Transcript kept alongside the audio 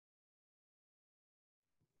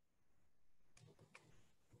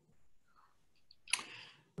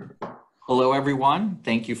Hello, everyone.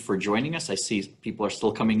 Thank you for joining us. I see people are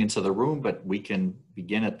still coming into the room, but we can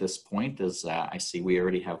begin at this point as I see we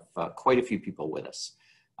already have quite a few people with us.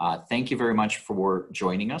 Thank you very much for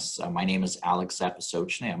joining us. My name is Alex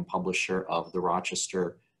Zapisochny. I'm publisher of the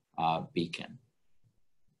Rochester Beacon.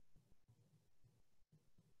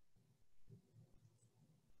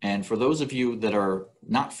 And for those of you that are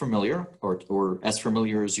not familiar or as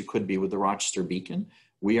familiar as you could be with the Rochester Beacon,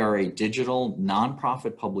 we are a digital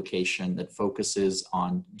nonprofit publication that focuses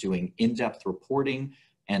on doing in-depth reporting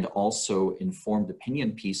and also informed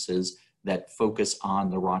opinion pieces that focus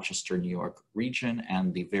on the Rochester, New York region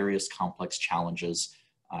and the various complex challenges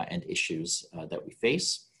and issues that we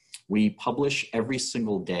face. We publish every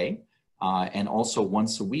single day. And also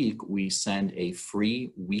once a week, we send a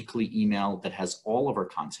free weekly email that has all of our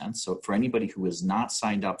content. So for anybody who is not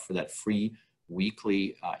signed up for that free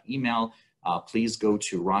weekly email, please go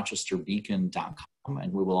to rochesterbeacon.com,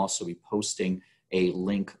 and we will also be posting a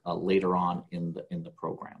link later on in the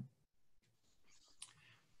program.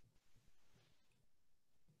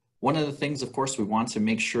 One of the things, of course, we want to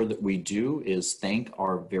make sure that we do is thank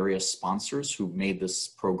our various sponsors who made this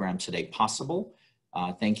program today possible.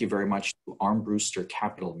 Thank you very much to Armbruster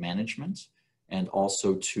Capital Management and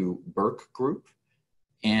also to Burke Group.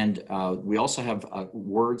 And we also have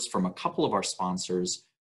words from a couple of our sponsors.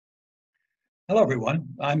 Hello, everyone.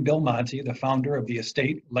 I'm Bill Monty, the founder of the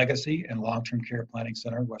Estate, Legacy, and Long-Term Care Planning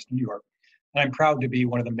Center in Western New York. And I'm proud to be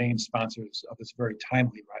one of the main sponsors of this very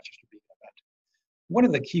timely Rochester Beacon event. One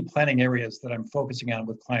of the key planning areas that I'm focusing on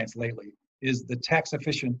with clients lately is the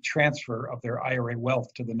tax-efficient transfer of their IRA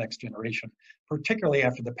wealth to the next generation, particularly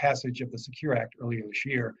after the passage of the Secure Act earlier this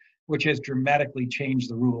year, which has dramatically changed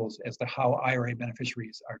the rules as to how IRA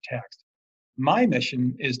beneficiaries are taxed. My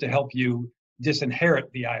mission is to help you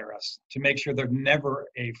disinherit the IRS to make sure they're never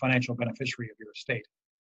a financial beneficiary of your estate.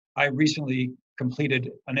 I recently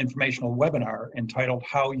completed an informational webinar entitled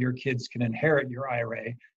How Your Kids Can Inherit Your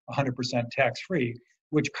IRA 100% tax-free,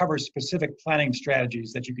 which covers specific planning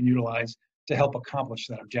strategies that you can utilize to help accomplish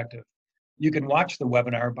that objective. You can watch the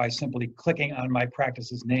webinar by simply clicking on my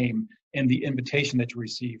practice's name in the invitation that you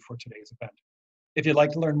receive for today's event. If you'd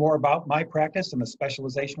like to learn more about my practice and the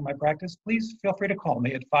specialization of my practice, please feel free to call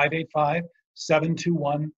me at 585-721-2385.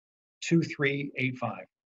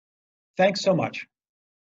 Thanks so much.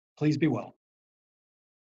 Please be well.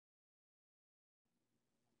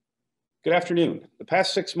 Good afternoon. The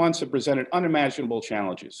past 6 months have presented unimaginable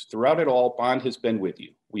challenges. Throughout it all, Bond has been with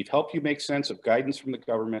you. We've helped you make sense of guidance from the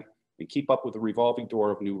government and keep up with the revolving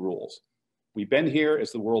door of new rules. We've been here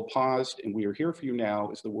as the world paused, and we are here for you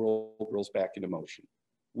now as the world rolls back into motion.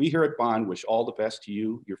 We here at Bond wish all the best to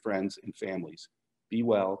you, your friends, and families. Be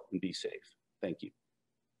well and be safe. Thank you.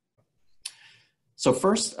 So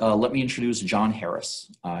first, let me introduce John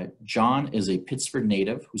Harris. John is a Pittsburgh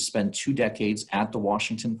native who spent 2 decades at the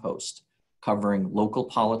Washington Post, covering local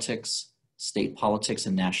politics, state politics,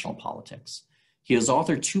 and national politics. He has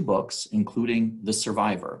authored 2 books, including The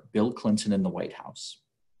Survivor, Bill Clinton in the White House.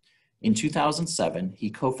 In 2007, he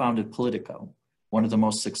co-founded Politico, one of the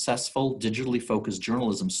most successful digitally focused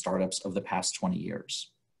journalism startups of the past 20 years.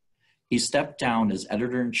 He stepped down as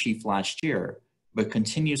editor-in-chief last year, but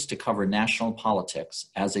continues to cover national politics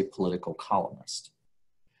as a political columnist.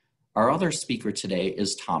 Our other speaker today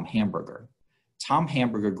is Tom Hamburger. Tom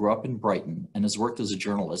Hamburger grew up in Brighton and has worked as a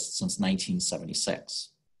journalist since 1976.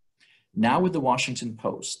 Now with the Washington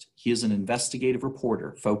Post, he is an investigative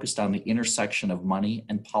reporter focused on the intersection of money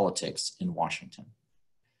and politics in Washington.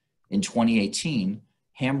 In 2018,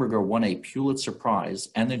 Hamburger won a Pulitzer Prize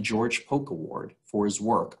and the George Polk Award for his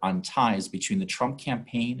work on ties between the Trump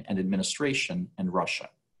campaign and administration and Russia.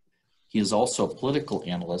 He is also a political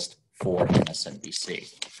analyst for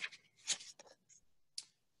MSNBC.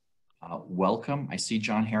 Welcome. I see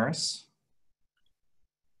John Harris.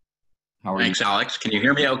 How are you? Thanks, Alex. Can you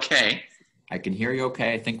hear me okay? I can hear you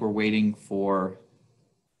okay. I think we're waiting for,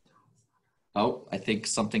 I think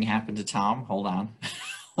something happened to Tom. Hold on.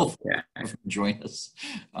 Yeah. Join us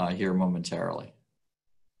here momentarily.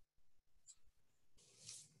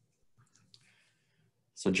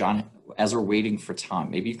 So John, as we're waiting for Tom,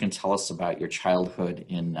 maybe you can tell us about your childhood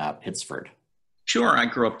in Pittsford. Sure. I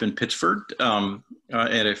grew up in Pittsford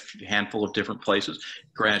at a handful of different places.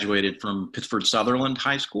 Graduated from Pittsford Sutherland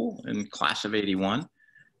High School in class of 81.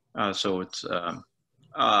 So it's,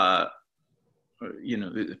 you know,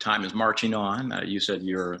 the time is marching on. You said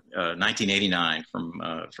you're 1989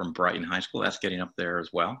 from Brighton High School. That's getting up there as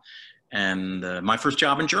well. And my first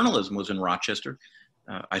job in journalism was in Rochester.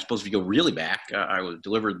 I suppose if you go really back, I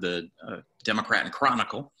delivered the Democrat and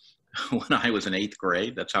Chronicle when I was in 8th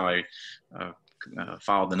grade. That's how I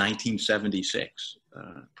followed the 1976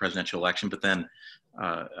 presidential election, but then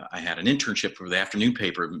I had an internship for the afternoon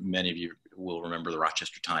paper. Many of you will remember the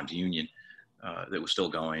Rochester Times-Union that was still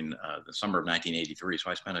going the summer of 1983.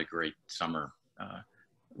 So I spent a great summer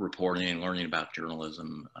reporting and learning about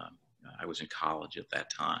journalism. I was in college at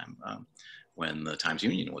that time when the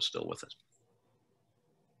Times-Union was still with us.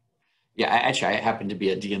 Yeah, I happen to be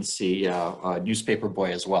a DNC newspaper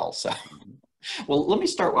boy as well. So, well, let me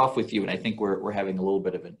start off with you. And I think we're having a little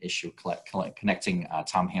bit of an issue connecting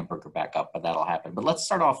Tom Hamburger back up, but that'll happen. But let's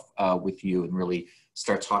start off with you and really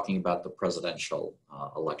start talking about the presidential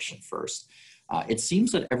election first. It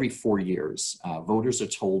seems that every 4 years, voters are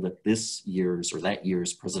told that this year's or that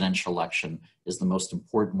year's presidential election is the most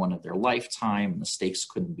important one of their lifetime, and the stakes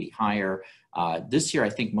couldn't be higher. This year, I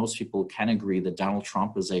think most people can agree that Donald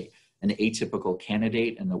Trump is an atypical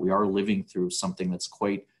candidate and that we are living through something that's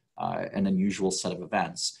quite an unusual set of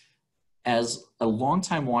events. As a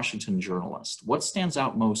longtime Washington journalist, what stands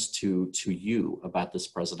out most to you about this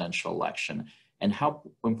presidential election? And how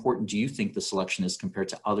important do you think this election is compared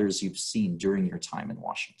to others you've seen during your time in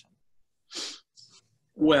Washington?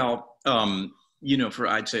 Well, you know,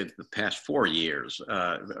 I'd say the past 4 years,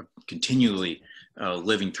 continually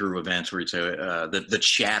living through events where you'd say that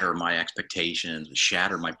shatter my expectations,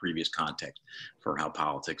 shatter my previous context for how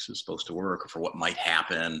politics is supposed to work or for what might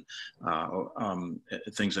happen,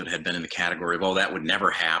 things that had been in the category of, oh, that would never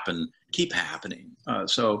happen, keep happening.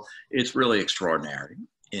 So it's really extraordinary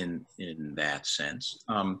in that sense.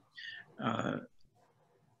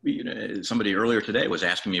 You know, somebody earlier today was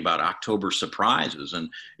asking me about October surprises, and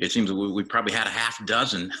it seems that we probably had a half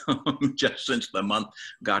dozen just since the month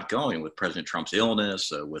got going, with President Trump's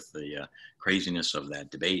illness, with the craziness of that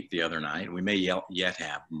debate the other night. We may yet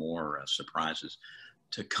have more surprises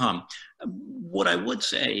to come. What I would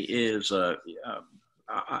say is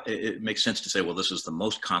it makes sense to say, well, this is the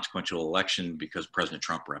most consequential election because President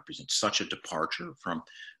Trump represents such a departure from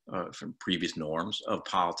previous norms of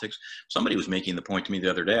politics. Somebody was making the point to me the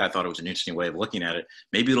other day. I thought it was an interesting way of looking at it.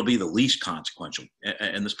 Maybe it'll be the least consequential.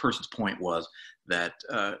 And this person's point was that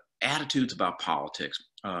attitudes about politics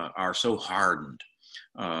are so hardened,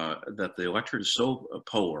 that the electorate is so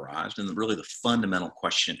polarized, and really the fundamental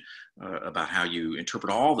question about how you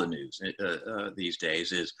interpret all the news these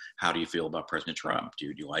days is, how do you feel about President Trump?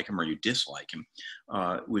 Do you like him or you dislike him?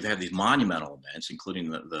 We've had these monumental events, including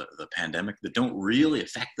the pandemic, that don't really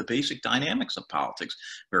affect the basic dynamics of politics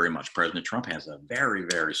very much. President Trump has a very,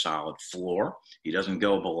 very solid floor. He doesn't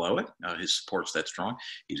go below it. His support's that strong.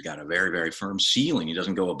 He's got a very, very firm ceiling. He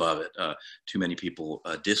doesn't go above it. Too many people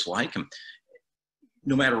dislike him.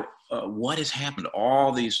 No matter what has happened,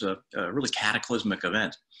 all these really cataclysmic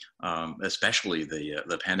events, especially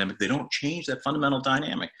the pandemic, they don't change that fundamental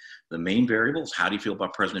dynamic. The main variables, how do you feel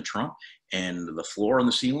about President Trump, and the floor and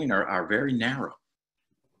the ceiling are very narrow.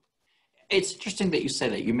 It's interesting that you say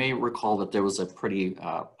that. You may recall that there was a pretty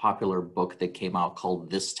popular book that came out called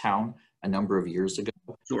This Town a number of years ago.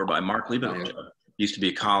 Sure, by Mark Leibovich. Used to be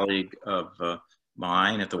a colleague of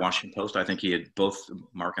mine at the Washington Post. I think he had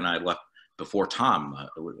Mark and I had left before Tom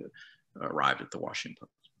arrived at the Washington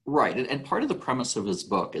Post. Right, and part of the premise of his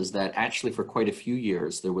book is that actually for quite a few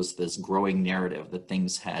years, there was this growing narrative that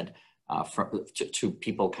things had, to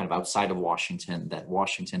people kind of outside of Washington, that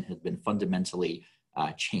Washington had been fundamentally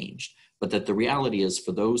changed. But that the reality is,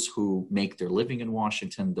 for those who make their living in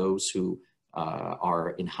Washington, those who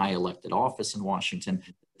are in high elected office in Washington,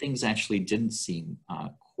 things actually didn't seem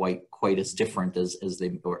quite as different as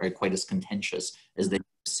they, or quite as contentious as they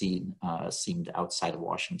seemed outside of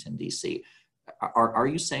Washington, D.C. Are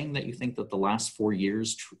you saying that you think that the last 4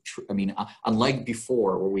 years, I mean, unlike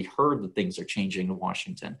before where we heard that things are changing in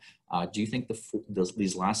Washington, do you think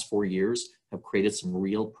these last 4 years have created some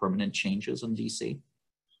real permanent changes in D.C.?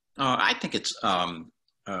 I think it's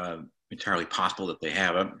entirely possible that they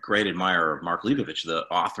have. I'm a great admirer of Mark Leibovich, the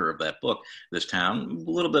author of that book, This Town.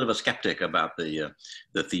 A little bit of a skeptic about the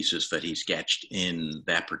thesis that he sketched in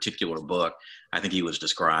that particular book. I think he was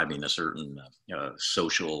describing a certain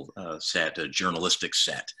social set, a journalistic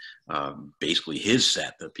set, basically his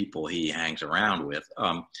set, the people he hangs around with,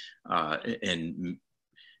 and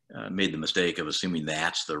made the mistake of assuming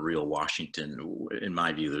that's the real Washington. In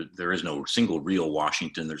my view, there is no single real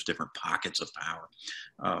Washington. There's different pockets of power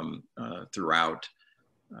throughout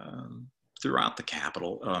the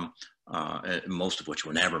Capitol, most of which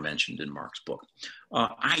were never mentioned in Mark's book.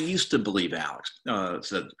 I used to believe, Alex,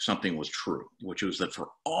 that something was true, which was that for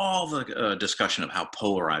all the discussion of how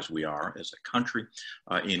polarized we are as a country,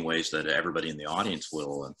 in ways that everybody in the audience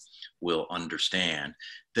will understand,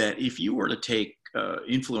 that if you were to take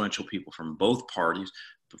influential people from both parties,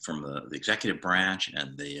 the executive branch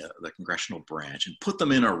and the congressional branch, and put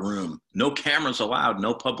them in a room, no cameras allowed,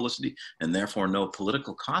 no publicity, and therefore no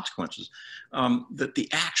political consequences, that the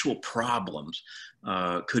actual problems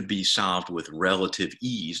could be solved with relative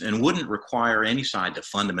ease and wouldn't require any side to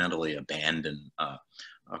fundamentally abandon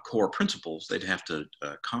core principles. They'd have to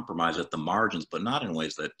compromise at the margins, but not in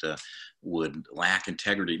ways that would lack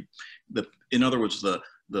integrity. In other words,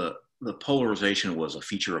 the polarization was a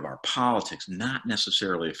feature of our politics, not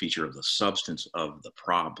necessarily a feature of the substance of the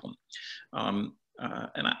problem. And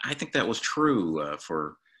I think that was true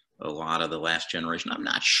for a lot of the last generation. I'm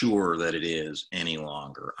not sure that it is any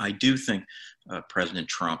longer. I do think President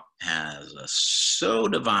Trump has so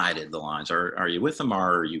divided the lines. Are you with him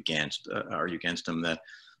or are you against him, that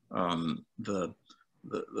the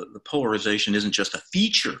polarization isn't just a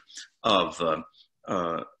feature of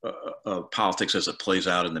politics as it plays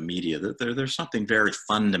out in the media. There's something very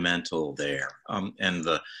fundamental there. And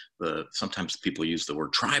sometimes people use the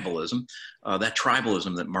word tribalism. That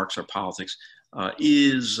tribalism that marks our politics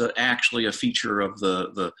is actually a feature of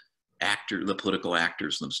the political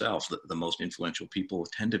actors themselves. The most influential people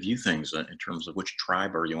tend to view things in terms of which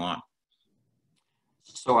tribe are you on.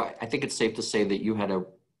 So I think it's safe to say that you had a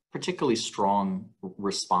particularly strong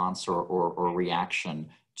response or reaction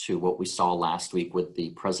to what we saw last week with the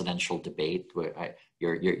presidential debate.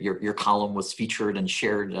 Your column was featured and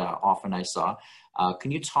shared often, I saw.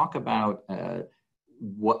 Can you talk about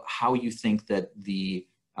how you think that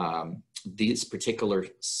this particular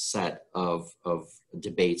set of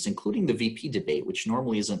debates, including the VP debate, which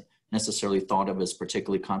normally isn't necessarily thought of as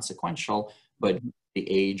particularly consequential, but the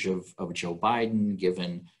age of Joe Biden,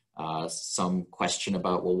 given some question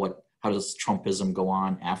about, well, how does Trumpism go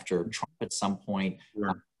on after Trump at some point? Sure.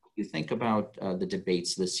 What do you think about the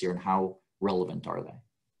debates this year, and how relevant are they?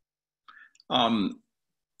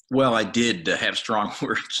 Well, I did have strong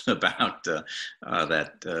words about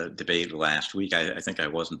that debate last week. I think I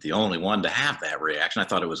wasn't the only one to have that reaction. I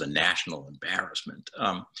thought it was a national embarrassment.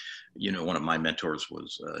 One of my mentors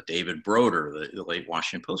was David Broder, the late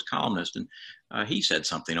Washington Post columnist, and he said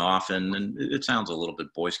something often, and it sounds a little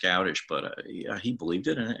bit Boy Scoutish, but he believed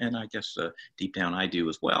it, and I guess deep down I do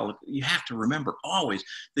as well. You have to remember always,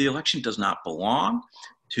 the election does not belong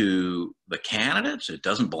to the candidates. It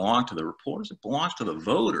doesn't belong to the reporters. It belongs to the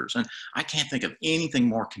voters. And I can't think of anything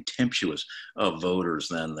more contemptuous of voters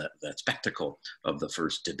than that spectacle of the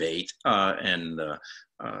first debate.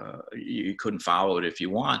 You couldn't follow it if you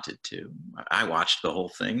wanted to. I watched the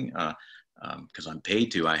whole thing because I'm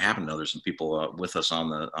paid to. I happen to know there's some people with us on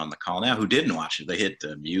the call now who didn't watch it. They hit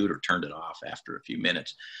mute or turned it off after a few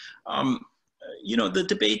minutes. The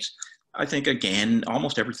debates, I think, again,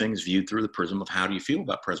 almost everything is viewed through the prism of how do you feel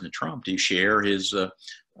about President Trump? Do you share his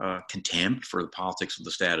contempt for the politics of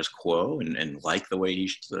the status quo and like the way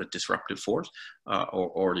he's a disruptive force?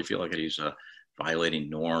 Or do you feel like he's violating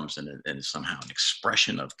norms and is somehow an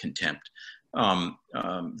expression of contempt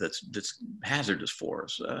that's hazardous for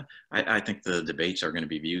us? I think the debates are going to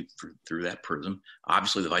be viewed through that prism.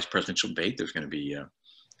 Obviously, the vice presidential debate, there's going to be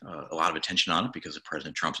a lot of attention on it because of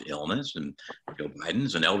President Trump's illness, and Joe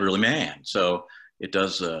Biden's an elderly man. So it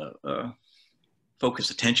does focus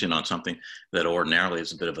attention on something that ordinarily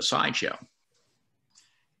is a bit of a sideshow.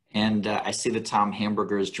 And I see that Tom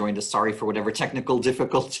Hamburger has joined us. Sorry for whatever technical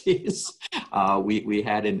difficulties we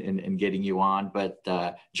had in getting you on. But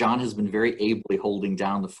John has been very ably holding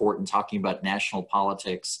down the fort and talking about national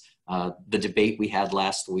politics, the debate we had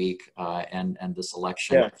last week, and this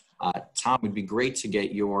election. Yeah. Tom, it'd be great to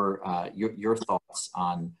get your thoughts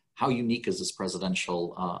on how unique is this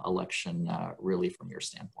presidential election, really, from your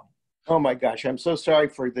standpoint. Oh my gosh, I'm so sorry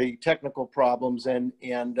for the technical problems, and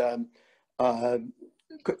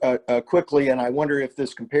quickly, and I wonder if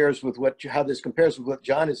this compares with how this compares with what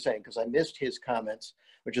John is saying, because I missed his comments,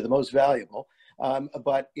 which are the most valuable.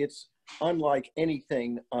 But it's unlike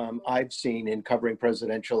anything I've seen in covering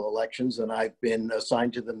presidential elections, and I've been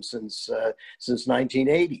assigned to them since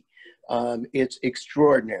 1980. It's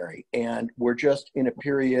extraordinary, and we're just in a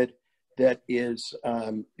period that is,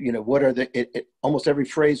 almost every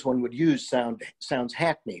phrase one would use sounds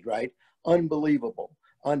hackneyed, right? Unbelievable,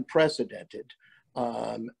 unprecedented.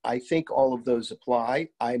 I think all of those apply.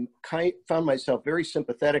 I found myself very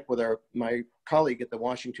sympathetic with my colleague at the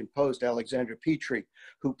Washington Post, Alexandra Petrie,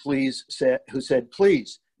 who said,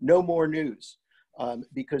 please, no more news,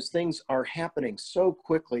 because things are happening so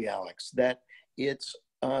quickly, Alex, that it's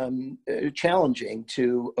challenging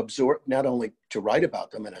to absorb, not only to write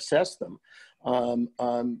about them and assess them,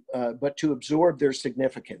 but to absorb their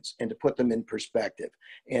significance and to put them in perspective.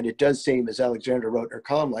 And it does seem, as Alexandra wrote in her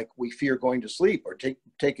column, like we fear going to sleep or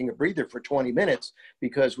taking a breather for 20 minutes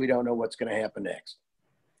because we don't know what's going to happen next.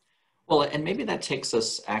 Well, and maybe that takes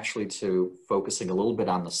us actually to focusing a little bit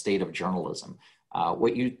on the state of journalism.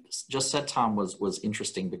 What you just said, Tom, was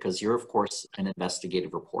interesting because you're, of course, an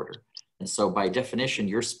investigative reporter. And so by definition,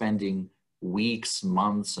 you're spending weeks,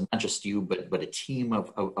 months, and not just you, but a team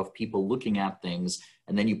of people looking at things.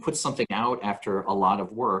 And then you put something out after a lot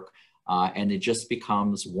of work, and it just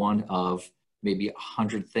becomes one of maybe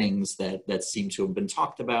 100 things that seem to have been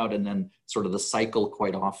talked about. And then sort of the cycle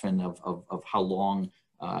quite often of how long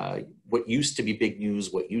what used to be big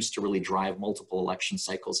news, what used to really drive multiple election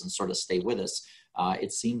cycles and sort of stay with us.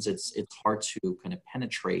 It seems it's hard to kind of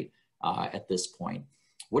penetrate at this point.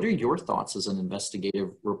 What are your thoughts as an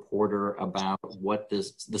investigative reporter about what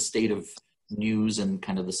the state of news and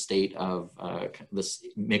kind of the state of this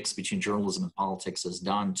mix between journalism and politics has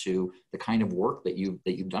done to the kind of work that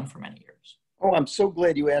you've done for many years? Oh, I'm so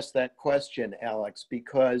glad you asked that question, Alex,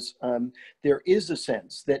 because there is a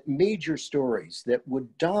sense that major stories that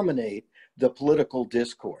would dominate the political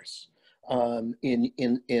discourse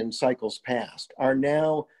in cycles past are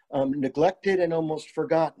now neglected and almost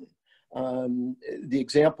forgotten. The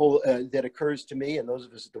example that occurs to me and those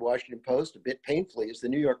of us at the Washington Post a bit painfully is the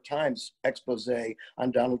New York Times expose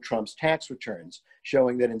on Donald Trump's tax returns,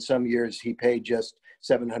 showing that in some years he paid just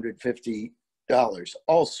 $750.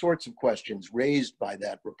 All sorts of questions raised by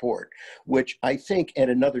that report, which I think at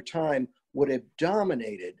another time would have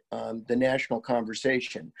dominated the national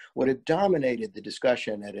conversation, would have dominated the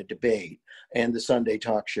discussion at a debate and the Sunday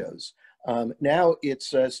talk shows. Now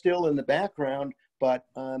it's still in the background, but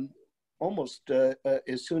almost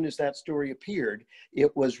as soon as that story appeared,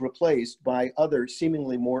 it was replaced by other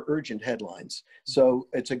seemingly more urgent headlines. So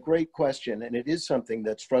it's a great question, and it is something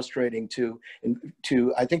that's frustrating to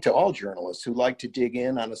I think to all journalists who like to dig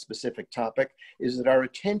in on a specific topic, is that our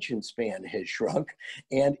attention span has shrunk,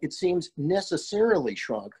 and it seems necessarily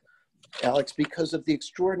shrunk, Alex, because of the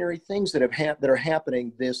extraordinary things that are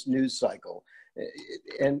happening this news cycle.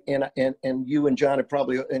 And you and John have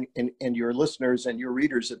probably, and your listeners and your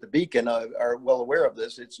readers at the Beacon are well aware of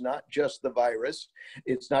this. It's not just the virus.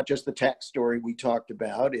 It's not just the tax story we talked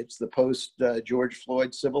about. It's the post George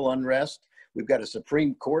Floyd civil unrest. We've got a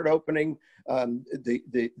Supreme Court opening. The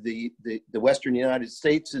Western United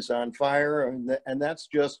States is on fire, and that's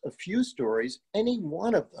just a few stories. Any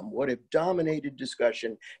one of them would have dominated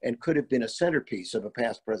discussion and could have been a centerpiece of a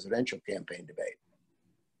past presidential campaign debate.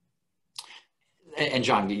 And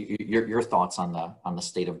John, your thoughts on the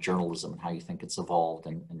state of journalism and how you think it's evolved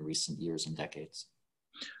in recent years and decades?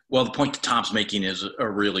 Well, the point that Tom's making is a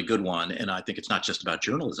really good one. And I think it's not just about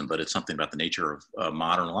journalism, but it's something about the nature of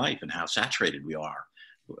modern life and how saturated we are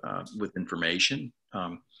with information.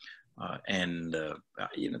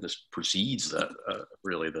 This precedes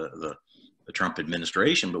really the Trump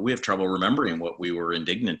administration, but we have trouble remembering what we were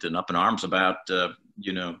indignant and up in arms about,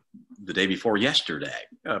 the day before yesterday,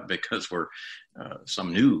 because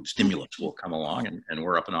some new stimulus will come along and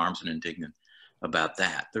we're up in arms and indignant about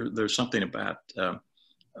that. There's something about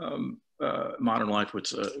modern life,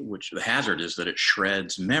 which the hazard is that it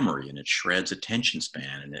shreds memory and it shreds attention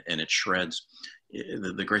span and it shreds,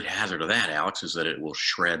 the great hazard of that, Alex, is that it will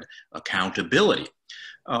shred accountability.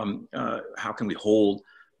 How can we hold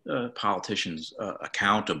politicians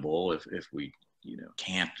accountable if we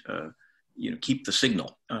can't keep the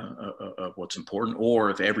signal of what's important, or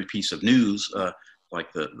if every piece of news,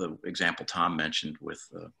 like the example Tom mentioned with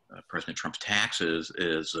President Trump's taxes,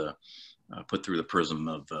 is put through the prism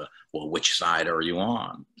of, well, which side are you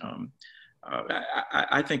on?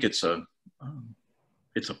 I think it's a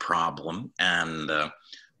problem, and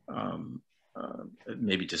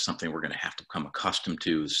maybe just something we're going to have to become accustomed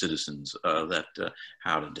to as citizens,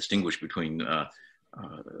 how to distinguish between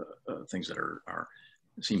things that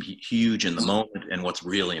seem huge in the moment and what's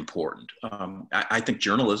really important. I think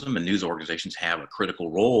journalism and news organizations have a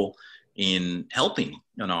critical role in helping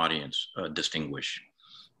an audience distinguish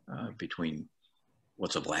between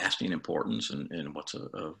what's of lasting importance and what's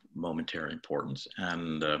of momentary importance.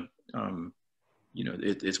 And,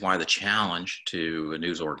 it's why the challenge to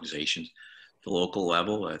news organizations, the local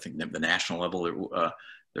level, I think the national level,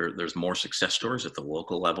 there's more success stories. At the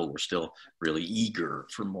local level, we're still really eager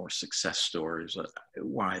for more success stories.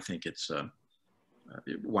 Why I think it's so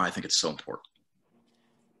important.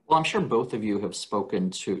 Well, I'm sure both of you have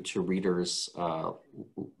spoken to readers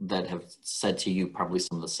that have said to you probably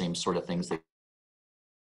some of the same sort of things that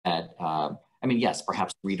I mean, yes,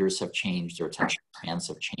 perhaps readers have changed, their attention spans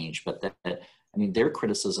have changed, but I mean, their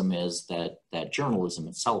criticism is that journalism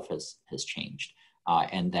itself has changed,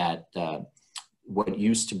 and that what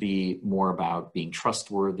used to be more about being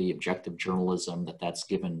trustworthy, objective journalism, that's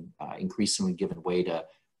given increasingly given way to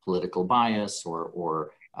political bias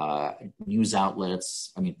or news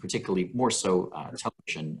outlets. I mean, particularly more so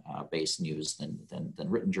television-based news than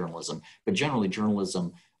written journalism, but generally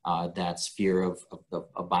journalism that's fear of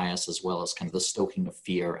bias, as well as kind of the stoking of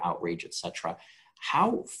fear, outrage, etc.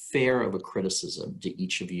 How fair of a criticism do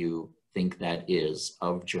each of you think that is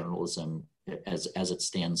of journalism as it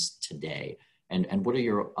stands today? And what are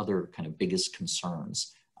your other kind of biggest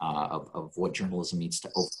concerns of what journalism needs to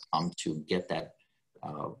overcome to get that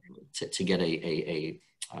to get a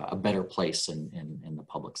better place in the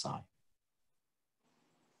public's eye?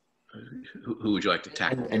 Who would you like to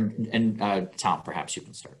tackle? And Tom, perhaps you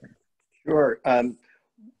can start. Sure.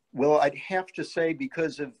 Well, I'd have to say,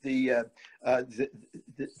 because of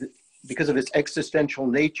because of its existential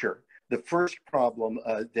nature, the first problem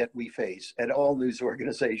that we face at all news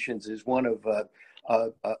organizations is one of a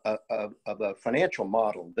financial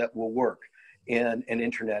model that will work in an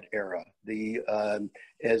internet era.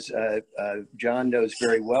 As John knows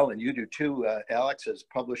very well, and you do too, Alex, as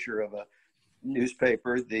publisher of a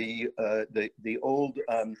newspaper, the old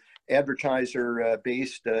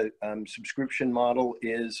advertiser-based subscription model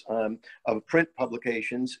of print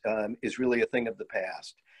publications is really a thing of the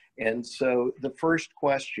past. And so the first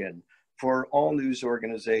question for all news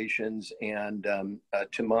organizations, and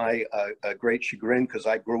to my great chagrin, because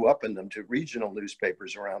I grew up in them, to regional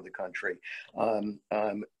newspapers around the country,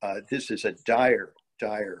 this is a dire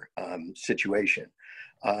situation.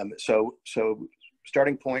 So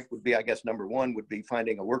starting point would be, I guess, number one would be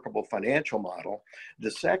finding a workable financial model.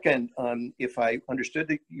 The second, if I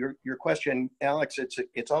understood your question, Alex,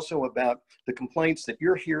 it's also about the complaints that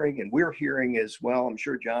you're hearing and we're hearing as well. I'm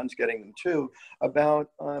sure John's getting them too,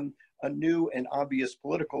 about a new and obvious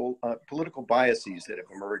political biases that have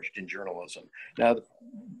emerged in journalism. Now, the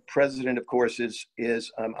president, of course,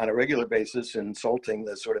 is on a regular basis insulting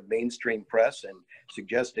the sort of mainstream press and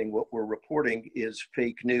suggesting what we're reporting is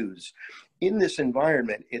fake news. In this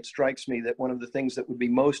environment, it strikes me that one of the things that would be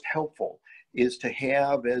most helpful is to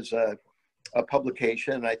have as a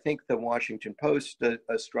publication, and I think the Washington Post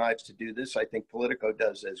strives to do this, I think Politico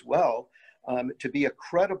does as well, to be a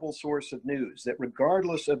credible source of news, that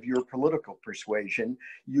regardless of your political persuasion,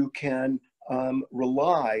 you can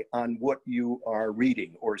rely on what you are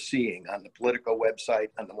reading or seeing on the Politico website,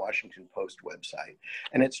 on the Washington Post website.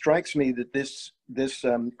 And it strikes me that this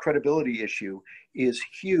credibility issue is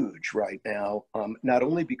huge right now, not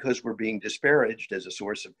only because we're being disparaged as a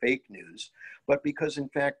source of fake news, but because in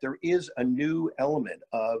fact there is a new element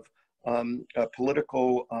of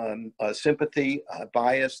political sympathy,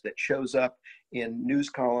 bias that shows up in news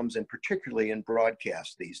columns and particularly in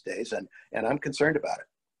broadcast these days, and I'm concerned about it.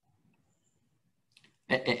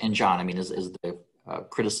 And John, I mean, is the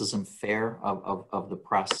criticism fair of the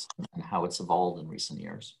press and how it's evolved in recent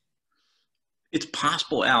years? It's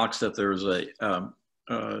possible, Alex, that there's a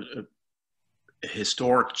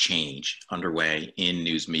historic change underway in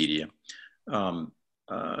news media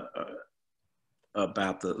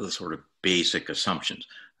about the sort of basic assumptions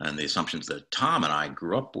and the assumptions that Tom and I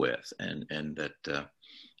grew up with and that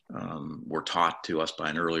were taught to us by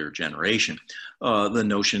an earlier generation. The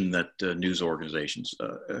notion that news organizations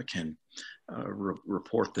can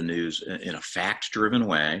report the news in a fact-driven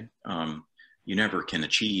way. You never can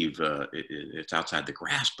achieve, it's outside the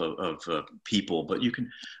grasp of people, but you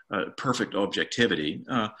can, perfect objectivity.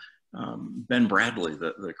 Ben Bradley,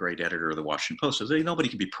 the great editor of the Washington Post, says, hey, nobody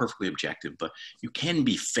can be perfectly objective, but you can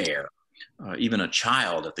be fair. Even a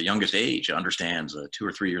child at the youngest age understands, 2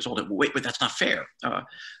 or 3 years old, wait, that's not fair.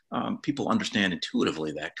 People understand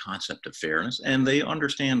intuitively that concept of fairness, and they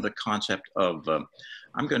understand the concept of,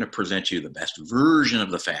 I'm going to present you the best version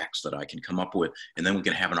of the facts that I can come up with, and then we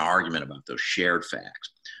can have an argument about those shared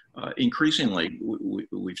facts. Increasingly,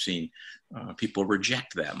 we've seen people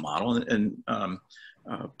reject that model and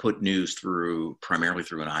put news primarily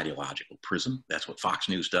through an ideological prism. That's what Fox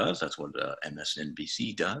News does. That's what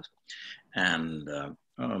MSNBC does. And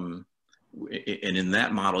in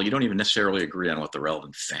that model, you don't even necessarily agree on what the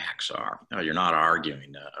relevant facts are. You're not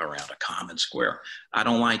arguing around a common square. I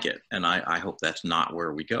don't like it, and I hope that's not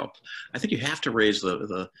where we go. I think you have to raise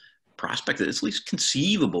the prospect that it's at least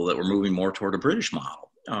conceivable that we're moving more toward a British model.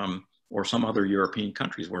 Or some other European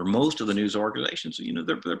countries where most of the news organizations,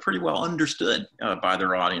 they're pretty well understood by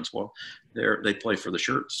their audience. Well, they play for the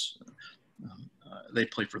shirts, they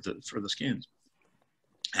play for the skins.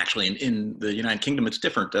 Actually, in the United Kingdom, it's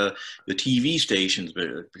different. The TV stations,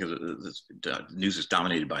 because news is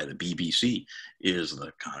dominated by the BBC, is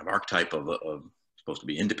the kind of archetype of supposed to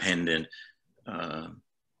be independent,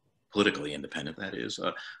 politically independent, that is,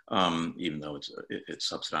 even though it's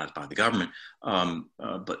subsidized by the government,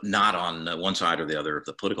 but not on one side or the other of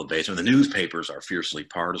the political debate. So the newspapers are fiercely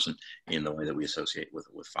partisan in the way that we associate with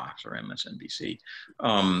Fox or MSNBC.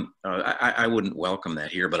 I wouldn't welcome that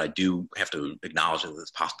here, but I do have to acknowledge that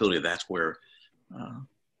there's a possibility that's where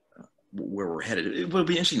we're headed. It will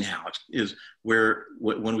be interesting now is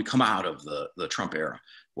when we come out of the Trump era,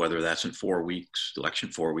 whether that's in 4 weeks, election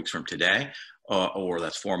 4 weeks from today, or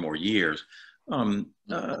that's 4 more years, both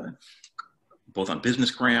on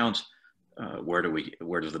business grounds, where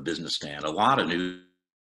does the business stand? A lot of news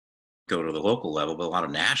go to the local level, but a lot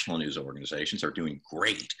of national news organizations are doing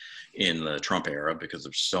great in the Trump era because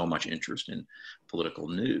there's so much interest in political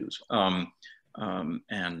news.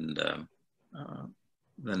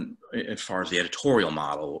 Then as far as the editorial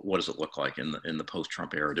model, what does it look like in the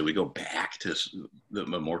post-Trump era? Do we go back to the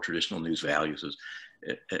more traditional news values as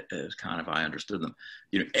kind of I understood them?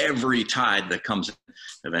 Every tide that comes in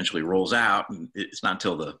eventually rolls out, and it's not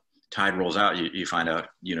until the tide rolls out you find out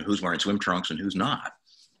who's wearing swim trunks and who's not.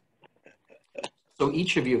 So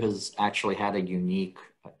each of you has actually had a unique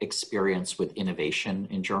experience with innovation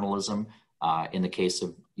in journalism. In the case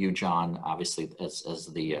of you, John, obviously as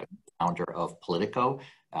the founder of Politico,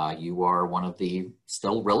 you are one of the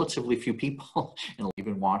still relatively few people, and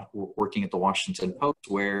even working at the Washington Post,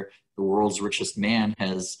 where the world's richest man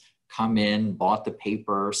has come in, bought the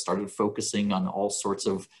paper, started focusing on all sorts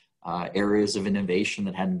of areas of innovation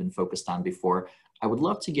that hadn't been focused on before. I would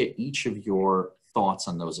love to get each of your thoughts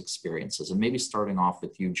on those experiences, and maybe starting off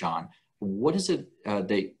with you, John. What is it?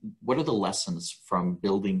 What are the lessons from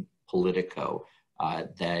building Politico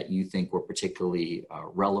that you think were particularly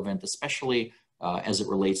relevant, especially as it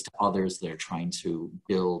relates to others that are trying to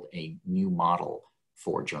build a new model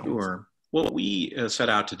for journalism? Sure. Well, what we set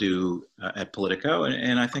out to do at Politico,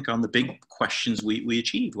 and I think on the big questions, we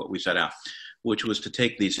achieved what we set out, which was to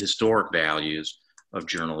take these historic values of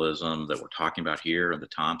journalism that we're talking about here and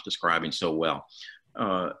that Tom's describing so well.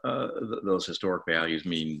 Those historic values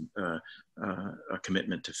mean a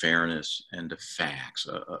commitment to fairness and to facts,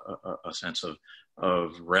 a sense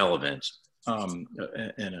of relevance, and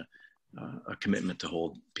a commitment to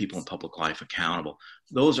hold people in public life accountable.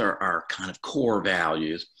 Those are our kind of core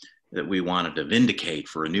values that we wanted to vindicate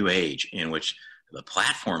for a new age in which the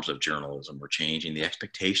platforms of journalism were changing, the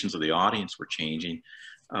expectations of the audience were changing,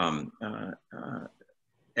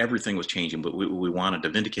 everything was changing, but we wanted to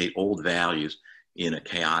vindicate old values in a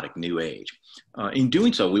chaotic new age. In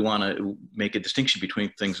doing so, we want to make a distinction between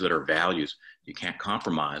things that are values you can't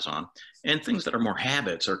compromise on and things that are more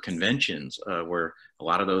habits or conventions, where a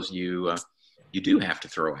lot of those you do have to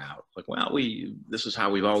throw out. Like, well, this is how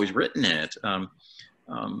we've always written it.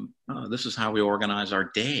 This is how we organize our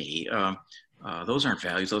day. Those aren't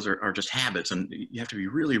values, those are just habits, and you have to be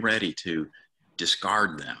really ready to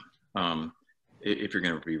discard them. If you're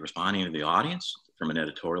going to be responding to the audience from an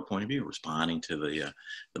editorial point of view, responding to the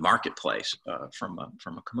marketplace from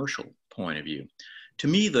a commercial point of view. To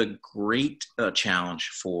me, the great challenge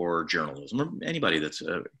for journalism, or anybody that's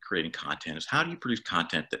creating content, is how do you produce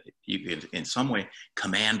content that you can in some way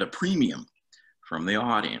command a premium from the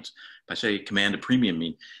audience? If I say command a premium, I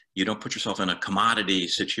mean you don't put yourself in a commodity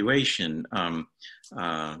situation.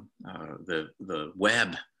 The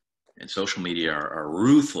web and social media are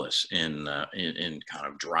ruthless in kind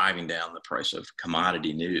of driving down the price of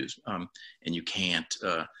commodity news, and you can't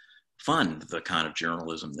fund the kind of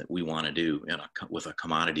journalism that we want to do with a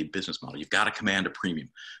commodity business model. You've got to command a premium.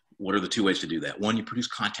 What are the two ways to do that? One, you produce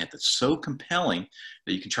content that's so compelling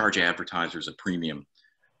that you can charge advertisers a premium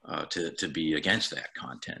to be against that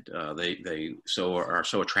content. They are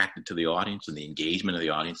so attracted to the audience and the engagement of the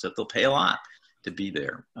audience that they'll pay a lot to be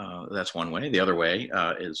there. That's one way. The other way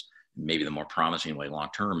is maybe the more promising way long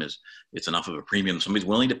term is it's enough of a premium somebody's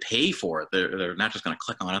willing to pay for it. They're not just going to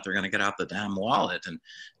click on it, they're going to get out the damn wallet and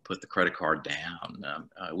put the credit card down.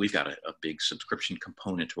 We've got a big subscription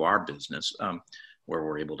component to our business where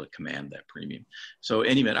we're able to command that premium. So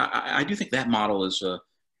anyway, I do think that model is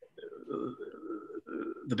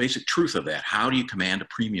the basic truth of that. How do you command a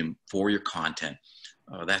premium for your content?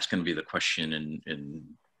 That's going to be the question in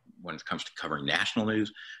when it comes to covering national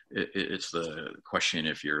news. It's the question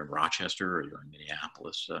if you're in Rochester or you're in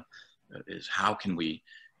Minneapolis, is how can we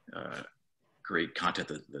create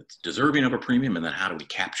content that's deserving of a premium, and then how do we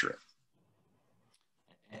capture it?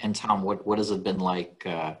 And Tom, what has it been like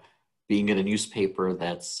being at a newspaper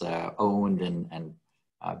that's owned and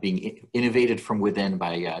being innovated from within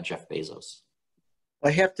by Jeff Bezos? I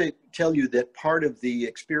have to tell you that part of the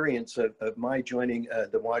experience of my joining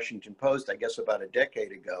the Washington Post, I guess about a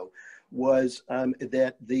decade ago, was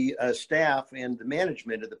that the staff and the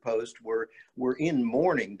management of the Post were in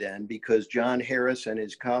mourning then, because John Harris and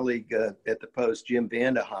his colleague at the Post, Jim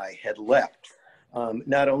Vandehei, had left.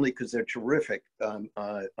 Not only because they're terrific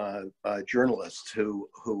journalists who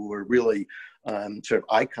were really sort of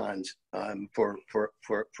icons for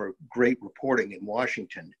great reporting in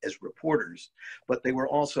Washington as reporters, but they were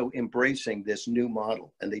also embracing this new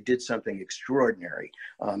model, and they did something extraordinary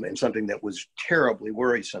and something that was terribly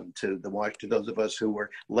worrisome to those of us who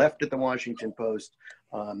were left at the Washington Post.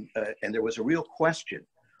 And there was a real question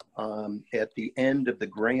at the end of the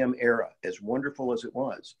Graham era, as wonderful as it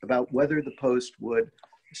was, about whether the Post would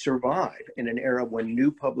survive in an era when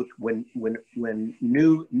when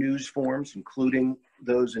new news forms, including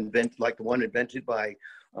those like the one invented by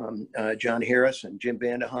John Harris and Jim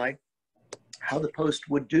Vandehei, how the Post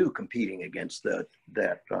would do competing against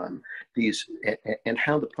these, and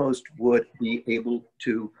how the Post would be able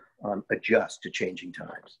to adjust to changing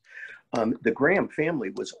times. The Graham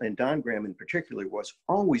family and Don Graham in particular, was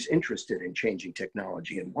always interested in changing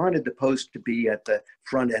technology and wanted the Post to be at the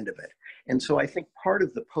front end of it. And so I think part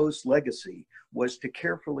of the Post legacy was to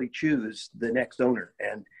carefully choose the next owner.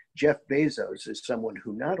 And Jeff Bezos is someone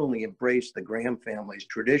who not only embraced the Graham family's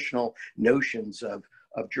traditional notions of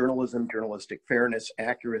journalism, journalistic fairness,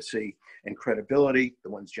 accuracy, and credibility, the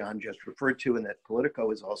ones John just referred to and that Politico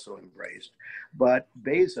has also embraced, but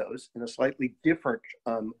Bezos, in a slightly different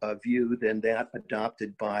view than that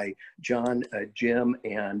adopted by John, Jim,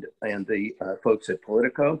 and the folks at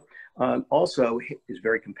Politico, also is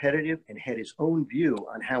very competitive and had his own view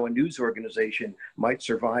on how a news organization might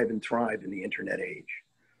survive and thrive in the internet age.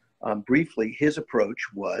 Briefly, his approach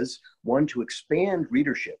was one to expand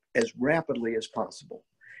readership as rapidly as possible.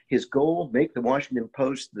 His goal, make the Washington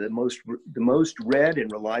Post the most read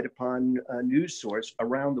and relied upon news source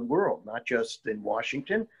around the world, not just in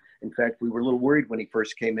Washington. In fact, we were a little worried when he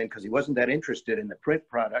first came in because he wasn't that interested in the print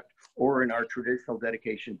product or in our traditional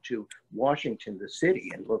dedication to Washington, the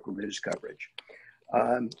city, and local news coverage.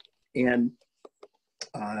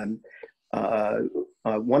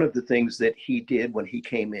 One of the things that he did when he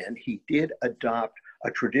came in, he did adopt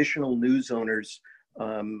a traditional news owner's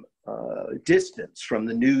distance from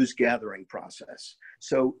the news gathering process.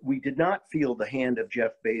 So we did not feel the hand of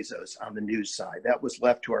Jeff Bezos on the news side. That was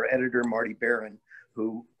left to our editor, Marty Barron,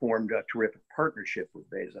 who formed a terrific partnership with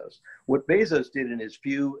Bezos. What Bezos did in his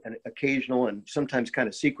few and occasional and sometimes kind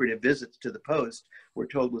of secretive visits to the Post, we're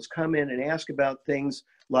told, was come in and ask about things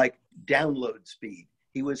like download speed.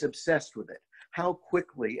 He was obsessed with it. How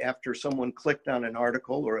quickly after someone clicked on an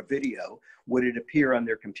article or a video would it appear on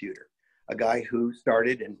their computer? A guy who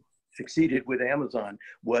started and succeeded with Amazon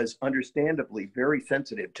was understandably very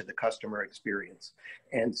sensitive to the customer experience.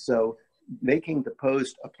 And so making the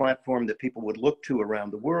Post a platform that people would look to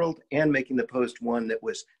around the world, and making the Post one that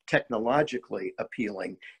was technologically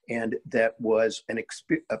appealing and that was an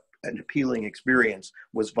appealing experience,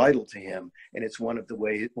 was vital to him. And it's one of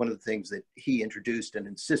the things that he introduced and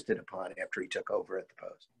insisted upon after he took over at the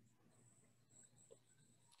Post.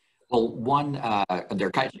 Well, there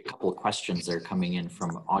are a couple of questions that are coming in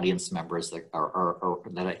from audience members that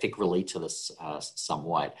that I think relate to this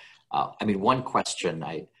somewhat. I mean, one question,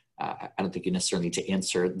 I don't think you necessarily need to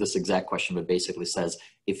answer this exact question, but basically says,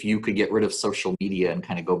 if you could get rid of social media and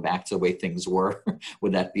kind of go back to the way things were,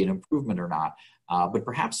 would that be an improvement or not? But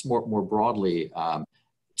perhaps more broadly,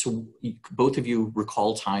 to both of you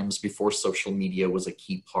recall times before social media was a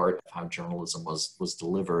key part of how journalism was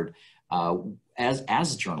delivered.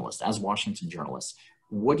 As journalists, as Washington journalists,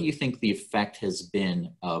 what do you think the effect has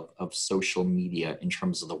been of social media in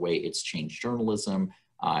terms of the way it's changed journalism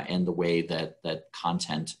and the way that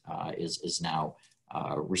content is now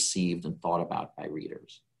received and thought about by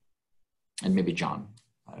readers? And maybe John,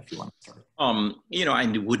 if you want to start. You know, I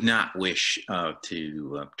would not wish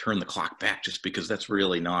to turn the clock back, just because that's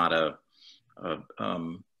really not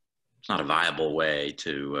it's not a viable way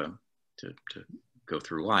to go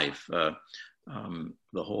through life.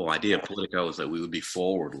 The whole idea of Politico is that we would be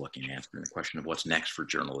forward-looking, answering the question of what's next for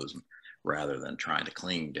journalism, rather than trying to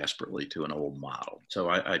cling desperately to an old model. So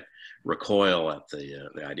I recoil at the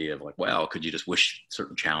idea of like, well, could you just wish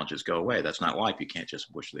certain challenges go away? That's not life. You can't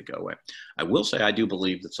just wish they go away. I will say I do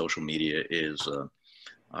believe that social media is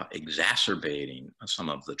exacerbating some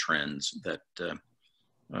of the trends that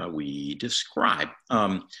we describe.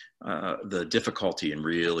 The difficulty in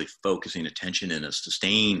really focusing attention in a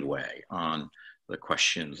sustained way on the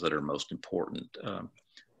questions that are most important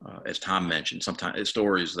as Tom mentioned, sometimes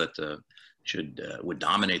stories that would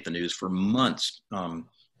dominate the news for months.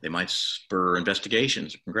 They might spur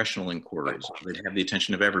investigations, congressional inquiries. They'd have the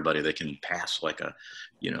attention of everybody. They can pass like a,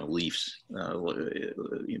 leaves, a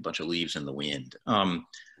bunch of leaves in the wind. And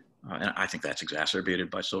I think that's exacerbated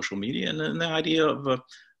by social media and then the idea of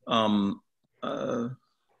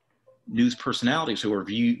news personalities who are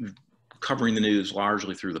covering the news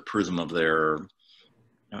largely through the prism of their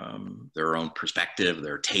own perspective,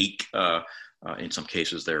 their take, in some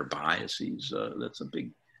cases their biases. That's a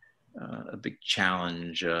big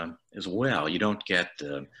challenge as well. You don't get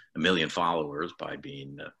a million followers by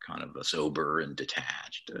being kind of sober and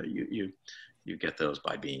detached. You get those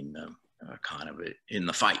by being kind of in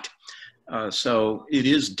the fight. So it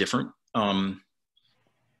is different.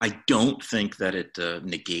 I don't think that it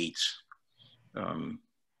negates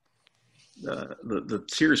the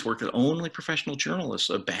serious work that only professional journalists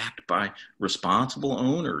are backed by responsible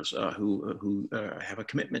owners who have a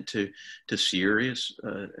commitment to serious,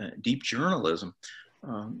 deep journalism.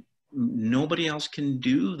 Nobody else can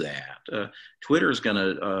do that. Twitter is going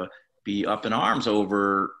to be up in arms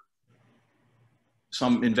over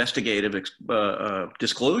some investigative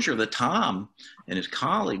disclosure that Tom and his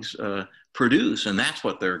colleagues produce, and that's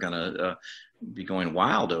what they're going to be going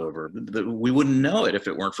wild over. We wouldn't know it if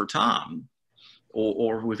it weren't for Tom.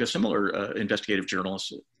 Or we've got similar investigative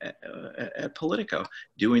journalists at Politico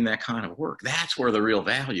doing that kind of work. That's where the real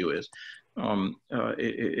value is.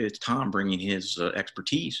 It's Tom bringing his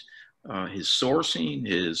expertise, his sourcing,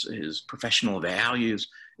 his professional values.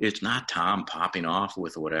 It's not Tom popping off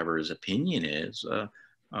with whatever his opinion is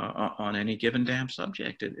on any given damn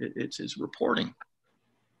subject. It's his reporting.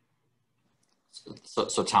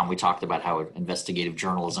 So Tom, we talked about how investigative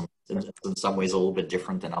journalism is in some ways a little bit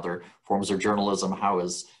different than other forms of journalism. How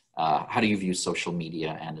do you view social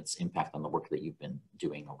media and its impact on the work that you've been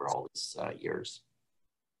doing over all these years?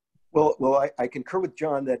 Well, I concur with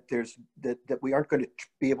John that that we aren't going to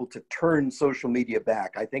be able to turn social media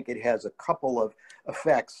back. I think it has a couple of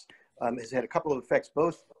effects. Has had a couple of effects,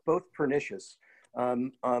 both pernicious.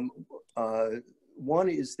 One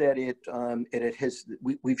is that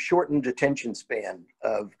we've shortened attention span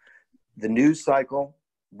of the news cycle,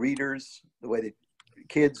 readers, the way that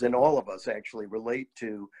kids and all of us actually relate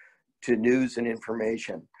to news and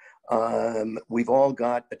information. We've all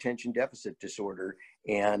got attention deficit disorder,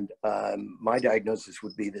 and my diagnosis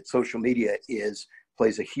would be that social media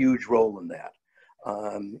plays a huge role in that.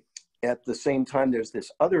 At the same time, there's